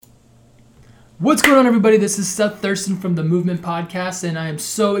What's going on, everybody? This is Seth Thurston from the Movement Podcast, and I am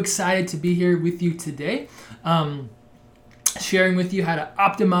so excited to be here with you today, sharing with you how to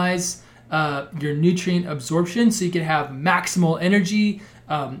optimize your nutrient absorption so you can have maximal energy,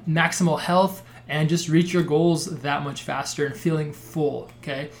 maximal health, and just reach your goals that much faster and feeling full,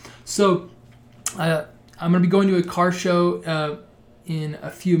 okay? So I'm going to be going to a car show in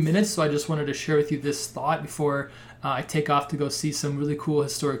a few minutes, so I just wanted to share with you this thought before I take off to go see some really cool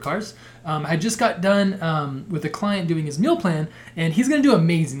historic cars. I just got done with a client doing his meal plan, and he's going to do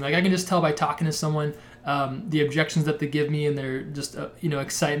amazing. Like, I can just tell by talking to someone the objections that they give me and their just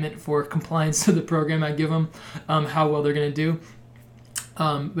excitement for compliance to the program I give them, how well they're going to do.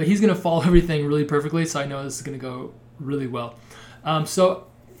 But he's going to follow everything really perfectly, so I know this is going to go really well. So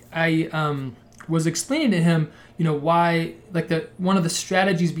I was explaining to him, why, like, one of the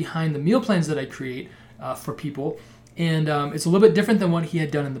strategies behind the meal plans that I create for people, and it's a little bit different than what he had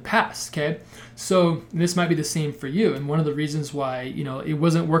done in the past, okay? So this might be the same for you, and one of the reasons why, it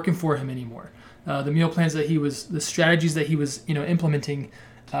wasn't working for him anymore. The meal plans the strategies that he was, implementing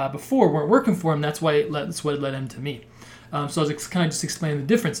before weren't working for him. That's what led him to me. So I was kind of just explaining the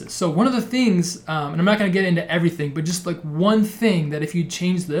differences. So one of the things, and I'm not going to get into everything, but just like one thing that if you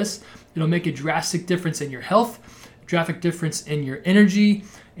change this, it'll make a drastic difference in your health, drastic difference in your energy,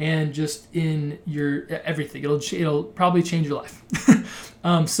 and just in your everything. It'll probably change your life.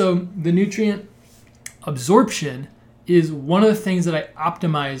 So the nutrient absorption is one of the things that I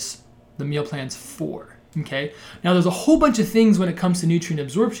optimize the meal plans for. Okay. Now there's a whole bunch of things when it comes to nutrient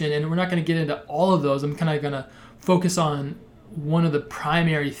absorption, and we're not going to get into all of those. I'm kind of going to focus on one of the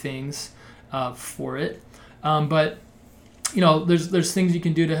primary things for it. But there's things you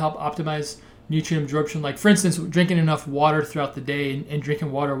can do to help optimize nutrient absorption. Like, for instance, drinking enough water throughout the day and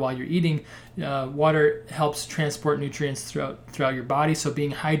drinking water while you're eating. Water helps transport nutrients throughout your body, so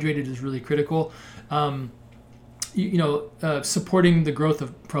being hydrated is really critical. Supporting the growth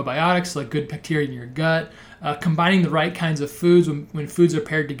of probiotics, like good bacteria in your gut, combining the right kinds of foods. When foods are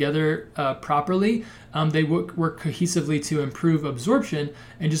paired together properly, they work cohesively to improve absorption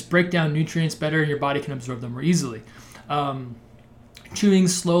and just break down nutrients better, and your body can absorb them more easily. Chewing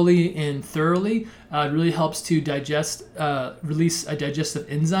slowly and thoroughly really helps to release digestive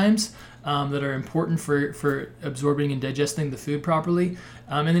enzymes that are important for absorbing and digesting the food properly.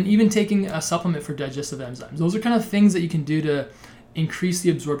 And then even taking a supplement for digestive enzymes. Those are kind of things that you can do to increase the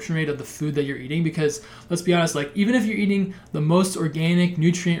absorption rate of the food that you're eating, because let's be honest, like, even if you're eating the most organic,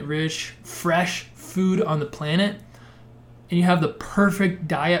 nutrient-rich, fresh food on the planet, and you have the perfect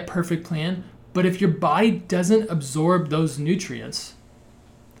diet, perfect plan, but if your body doesn't absorb those nutrients,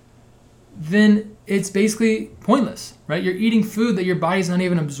 then it's basically pointless, right? You're eating food that your body's not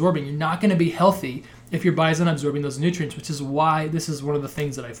even absorbing. You're not going to be healthy if your body's not absorbing those nutrients, which is why this is one of the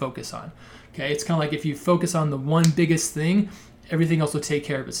things that I focus on. Okay, it's kind of like if you focus on the one biggest thing, everything else will take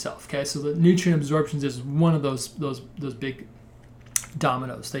care of itself. Okay, so the nutrient absorption is one of those big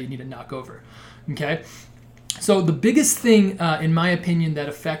dominoes that you need to knock over. Okay, so the biggest thing, in my opinion, that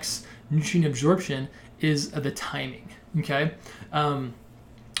affects nutrient absorption is the timing. Okay,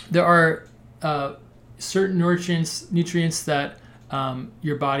 there are certain nutrients that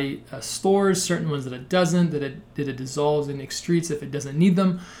your body stores, certain ones that it doesn't, that it dissolves and excretes if it doesn't need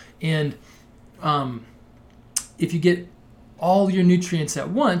them. And if you get all your nutrients at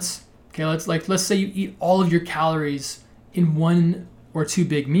once, okay, let's say you eat all of your calories in one or two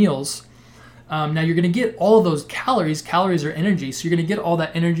big meals. Now you're going to get all of those calories. Calories are energy, so you're going to get all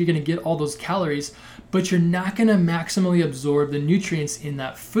that energy, you're going to get all those calories, but you're not going to maximally absorb the nutrients in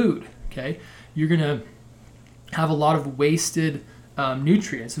that food. Okay, you're going to have a lot of wasted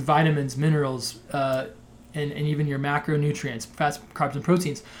nutrients, vitamins, minerals, and even your macronutrients, fats, carbs, and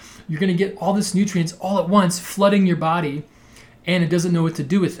proteins. You're going to get all this nutrients all at once flooding your body, and it doesn't know what to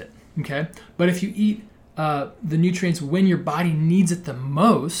do with it. Okay, but if you eat the nutrients when your body needs it the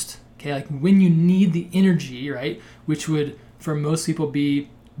most, okay, like when you need the energy, right, which would for most people be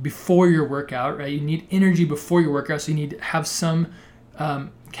before your workout, right? You need energy before your workout, so you need to have some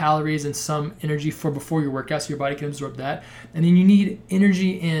calories and some energy before your workout so your body can absorb that. And then you need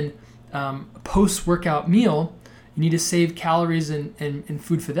energy in post-workout meal. You need to save calories and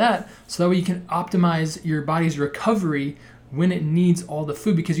food for that, so that way you can optimize your body's recovery when it needs all the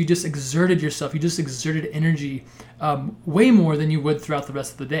food, because you just exerted yourself. You just exerted energy way more than you would throughout the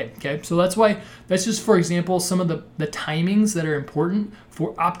rest of the day. Okay, so that's just, for example, some of the timings that are important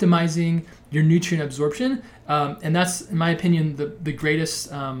for optimizing your nutrient absorption. And that's, in my opinion, the greatest,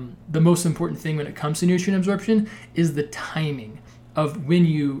 the most important thing when it comes to nutrient absorption is the timing of when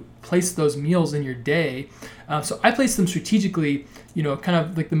you place those meals in your day. So I place them strategically, kind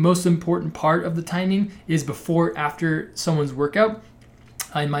of like the most important part of the timing is before, after someone's workout,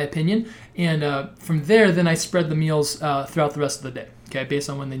 in my opinion. And from there, then I spread the meals throughout the rest of the day, okay, based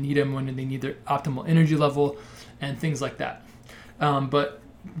on when they need them, when they need their optimal energy level, and things like that. But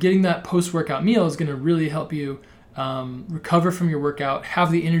getting that post-workout meal is going to really help you recover from your workout,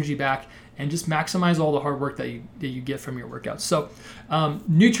 have the energy back, and just maximize all the hard work that you get from your workouts. So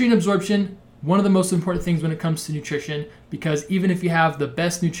nutrient absorption, one of the most important things when it comes to nutrition, because even if you have the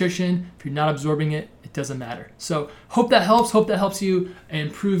best nutrition, if you're not absorbing it, it doesn't matter. So hope that helps. Hope that helps you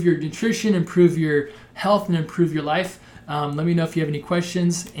improve your nutrition, improve your health, and improve your life. Let me know if you have any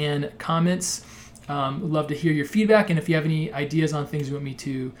questions and comments. Would love to hear your feedback, and if you have any ideas on things you want me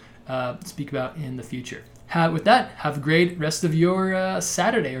to speak about in the future. With that, have a great rest of your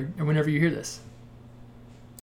Saturday or whenever you hear this.